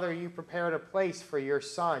Father, you prepared a place for your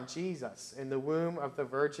Son, Jesus, in the womb of the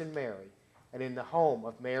Virgin Mary and in the home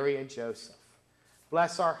of Mary and Joseph.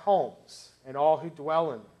 Bless our homes and all who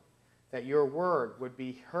dwell in them, that your word would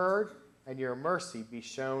be heard and your mercy be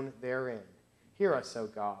shown therein. Hear us, O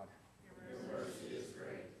God. Your mercy is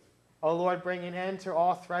great. O Lord, bring an end to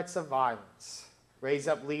all threats of violence. Raise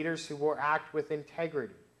up leaders who will act with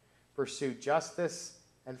integrity, pursue justice,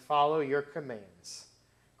 and follow your commands.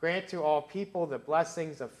 Grant to all people the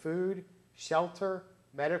blessings of food, shelter,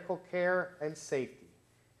 medical care, and safety,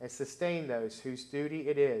 and sustain those whose duty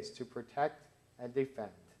it is to protect and defend.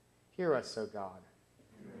 Hear us, O God.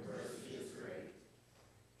 Your mercy is great.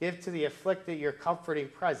 Give to the afflicted your comforting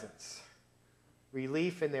presence,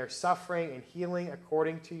 relief in their suffering and healing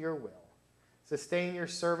according to your will. Sustain your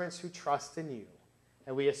servants who trust in you.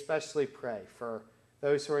 And we especially pray for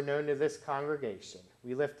those who are known to this congregation.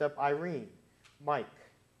 We lift up Irene, Mike,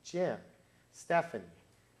 Jim, Stephanie,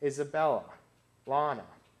 Isabella, Lana,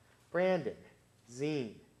 Brandon,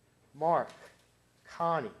 Zine, Mark,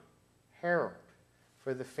 Connie, Harold,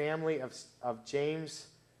 for the family of James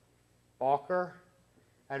Walker,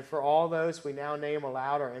 and for all those we now name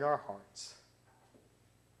aloud or in our hearts.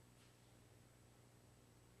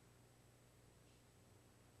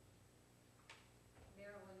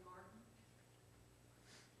 Marilyn Martin.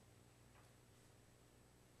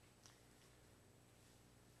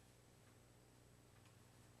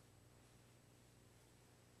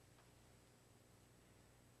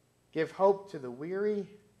 Give hope to the weary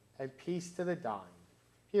and peace to the dying.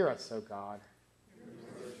 Hear us, O God. Your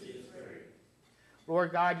mercy is great.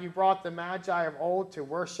 Lord God, you brought the Magi of old to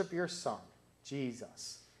worship your Son,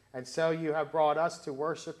 Jesus, and so you have brought us to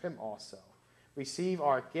worship him also. Receive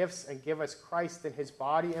our gifts and give us Christ in his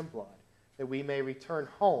body and blood, that we may return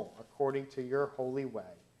home according to your holy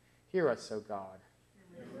way. Hear us, O God.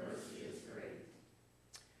 Your mercy is great.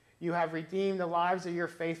 You have redeemed the lives of your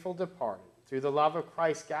faithful departed. Through the love of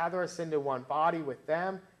Christ, gather us into one body with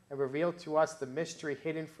them and reveal to us the mystery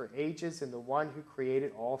hidden for ages in the one who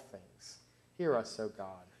created all things. Hear us, O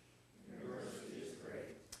God. Your mercy is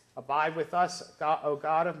great. Abide with us, O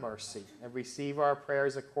God of mercy, and receive our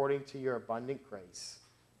prayers according to your abundant grace.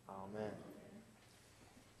 Amen.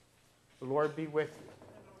 The Lord be with you.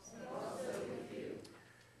 And also with you.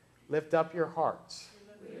 Lift up your hearts.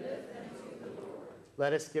 We lift them to the Lord.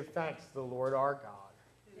 Let us give thanks to the Lord our God.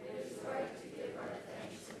 It is right to give our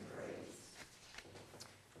thanks and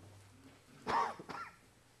praise.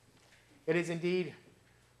 It is indeed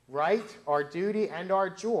right, our duty, and our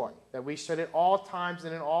joy that we should at all times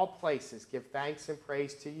and in all places give thanks and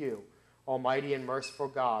praise to you, Almighty and merciful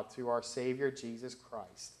God, through our Savior Jesus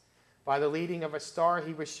Christ. By the leading of a star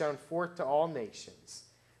he was shown forth to all nations.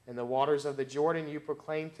 In the waters of the Jordan you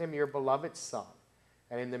proclaimed him your beloved Son,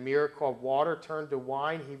 And in the miracle of water turned to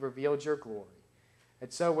wine, he revealed your glory.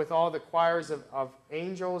 And so with all the choirs of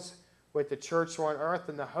angels, with the church on earth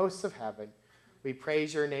and the hosts of heaven, we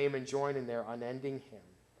praise your name and join in their unending hymn.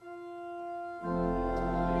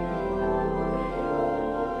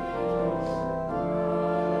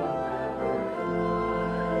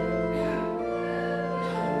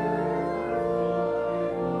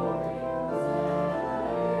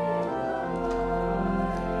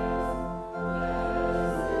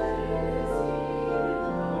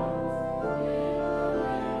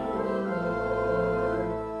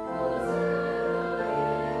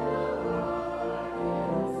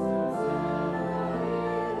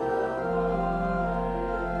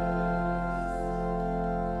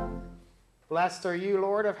 Blessed are you,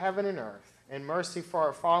 Lord of heaven and earth. In mercy for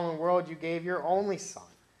our fallen world, you gave your only Son,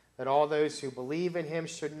 that all those who believe in him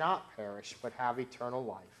should not perish, but have eternal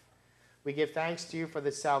life. We give thanks to you for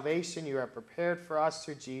the salvation you have prepared for us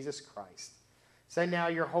through Jesus Christ. Send now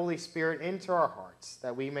your Holy Spirit into our hearts,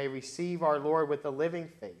 that we may receive our Lord with a living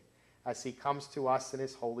faith as he comes to us in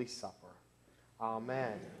his holy supper.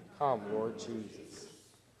 Amen. Come, Lord Jesus.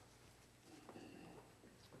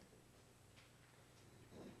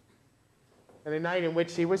 And the night in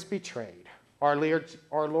which he was betrayed, our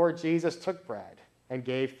Lord Jesus took bread and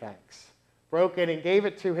gave thanks, broke it and gave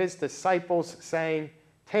it to his disciples, saying,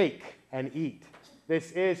 "Take and eat.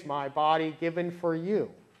 This is my body given for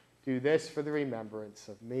you. Do this for the remembrance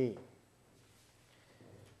of me."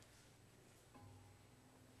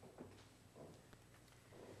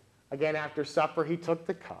 Again, after supper, he took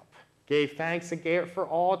the cup, gave thanks, and gave it for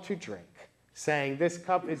all to drink, saying, "This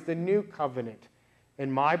cup is the new covenant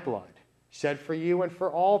in my blood, shed for you and for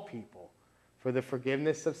all people, for the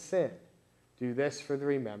forgiveness of sin. Do this for the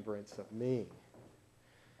remembrance of me."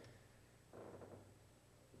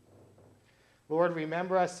 Lord,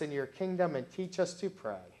 remember us in your kingdom and teach us to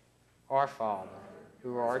pray. Our Father,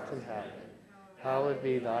 who art in heaven, hallowed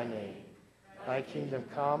be thy name. Thy kingdom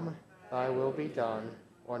come, thy will be done,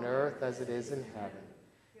 on earth as it is in heaven.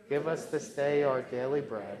 Give us this day our daily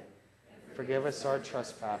bread. Forgive us our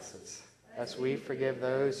trespasses, as we forgive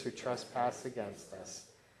those who trespass against us.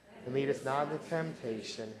 And lead us not into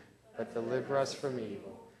temptation, but deliver us from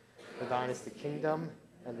evil. For thine is the kingdom,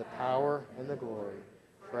 and the power, and the glory,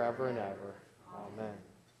 forever and ever. Amen.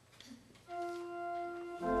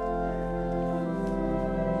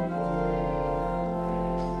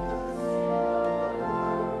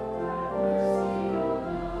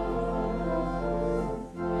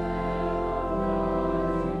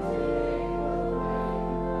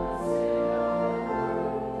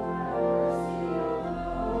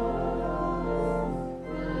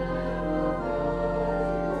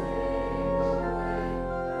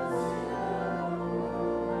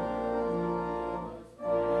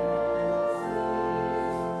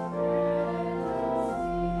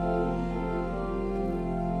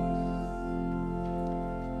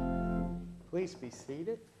 Please be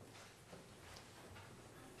seated.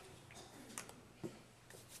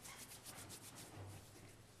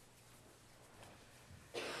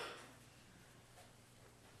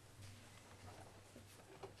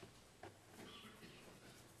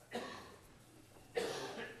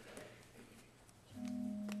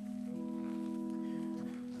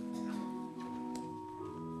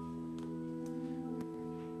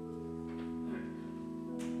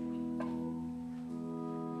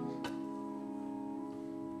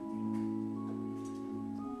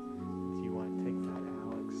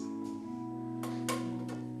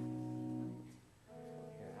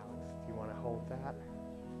 That.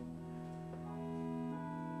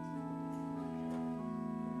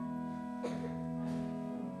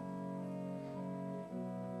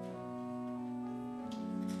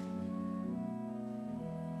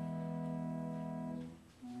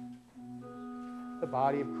 The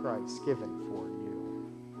body of Christ given for you.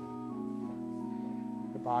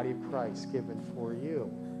 The body of Christ given for you.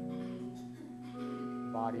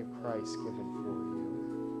 The body of Christ given for you.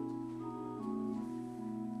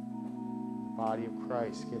 Body of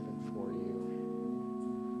Christ given for you.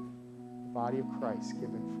 The body of Christ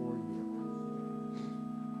given for you.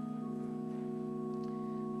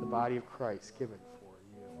 The body of Christ given for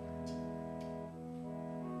you.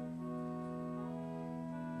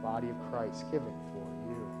 The body of Christ given for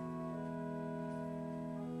you.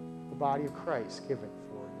 The body of Christ given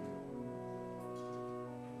for you.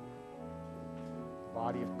 The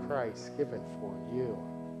body of Christ given for you.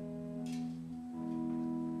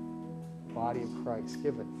 Body of Christ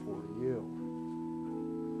given for you.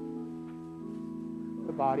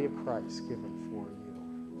 The body of Christ given for you.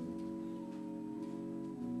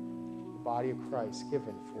 The body of Christ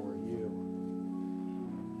given for you.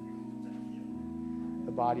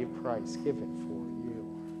 The body of Christ given for you.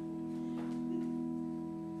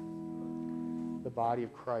 The body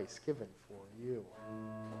of Christ given for you.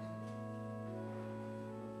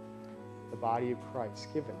 The body of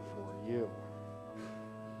Christ given for you.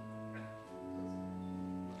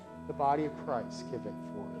 The body of Christ given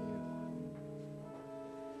for you.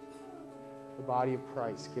 The body of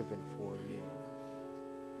Christ given for you.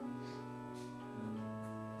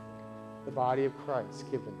 The body of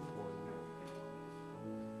Christ given for you.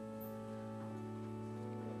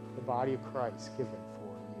 The body of Christ given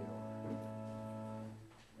for you.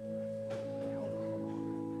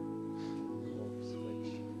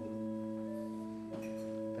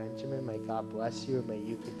 Benjamin, may God bless you, and may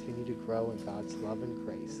you continue to grow in God's love and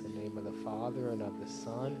grace. In the name of the Father, and of the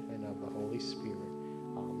Son, and of the Holy Spirit.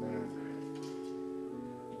 Amen.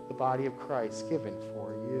 The body of Christ given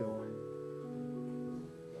for you.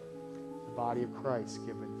 The body of Christ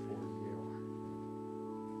given for you.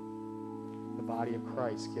 The body of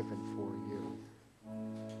Christ given for you.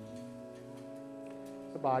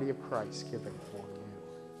 The body of Christ given for you.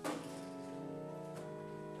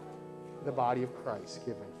 The body of Christ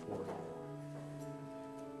given for you.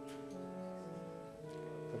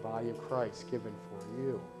 The body of Christ given for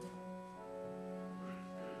you.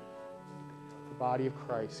 The body of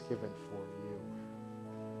Christ given for you.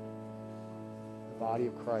 The body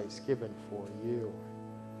of Christ given for you.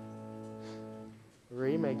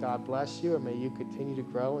 Marie, may God bless you, and may you continue to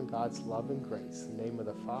grow in God's love and grace. In the name of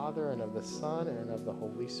the Father, and of the Son, and of the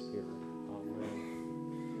Holy Spirit.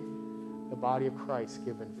 Amen. The body of Christ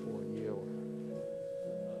given for you.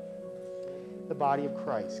 The body of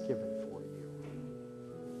Christ given for you.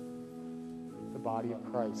 The body of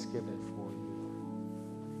Christ given for you.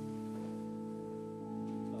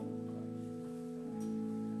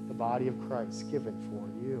 The body of Christ given for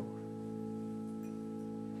you.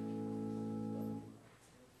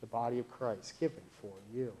 The body of Christ given for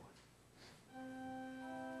you.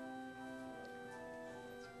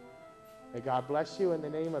 May God bless you in the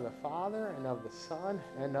name of the Father, and of the Son,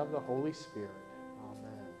 and of the Holy Spirit.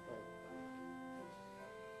 Amen.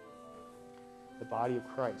 The body of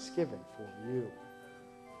Christ given for you.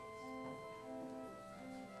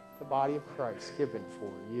 The body of Christ given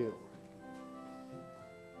for you.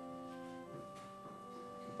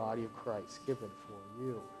 The body of Christ given for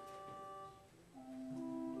you.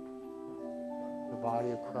 The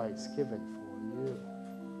body of Christ given for you.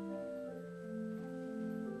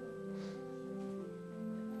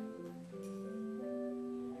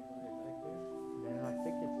 No, I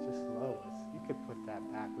think it's just Lois. You could put that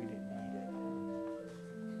back. We didn't need it.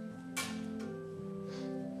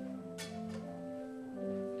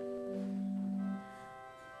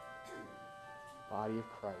 Body of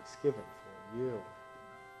Christ given for you.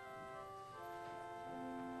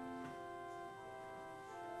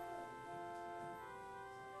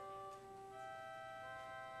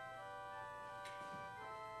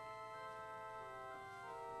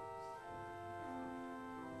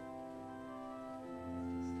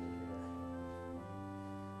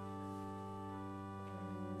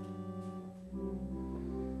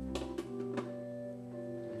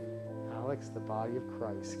 Alex, the body of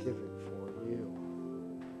Christ given for you.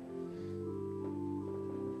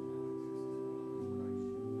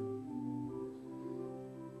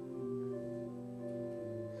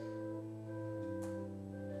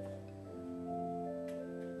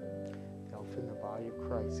 Delphin, the body of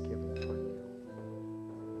Christ given for you.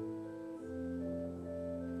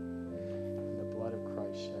 And the blood of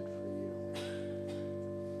Christ shed for you.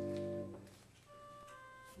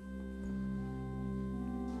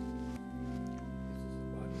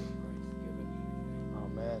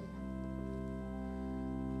 Amen.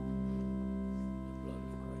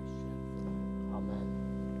 Amen.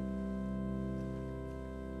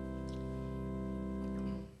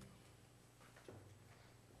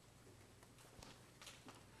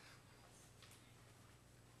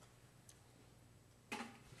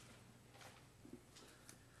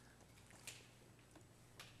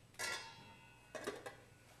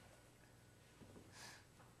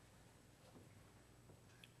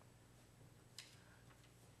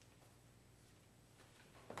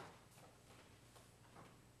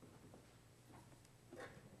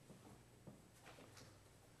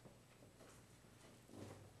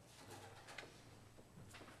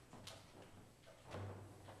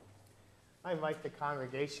 I invite the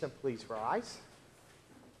congregation to please rise.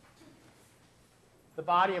 The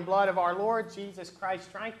body and blood of our Lord Jesus Christ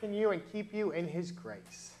strengthen you and keep you in his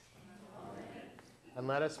grace. Amen. And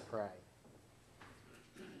let us pray.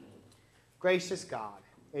 Gracious God,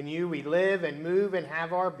 in you we live and move and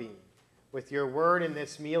have our being. With your word and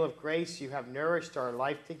this meal of grace, you have nourished our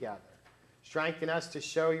life together. Strengthen us to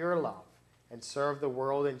show your love and serve the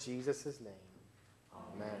world in Jesus' name.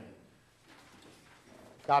 Amen.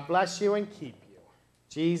 God bless you and keep you.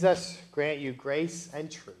 Jesus grant you grace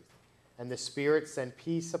and truth, and the Spirit send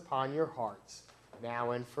peace upon your hearts,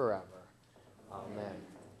 now and forever. Amen.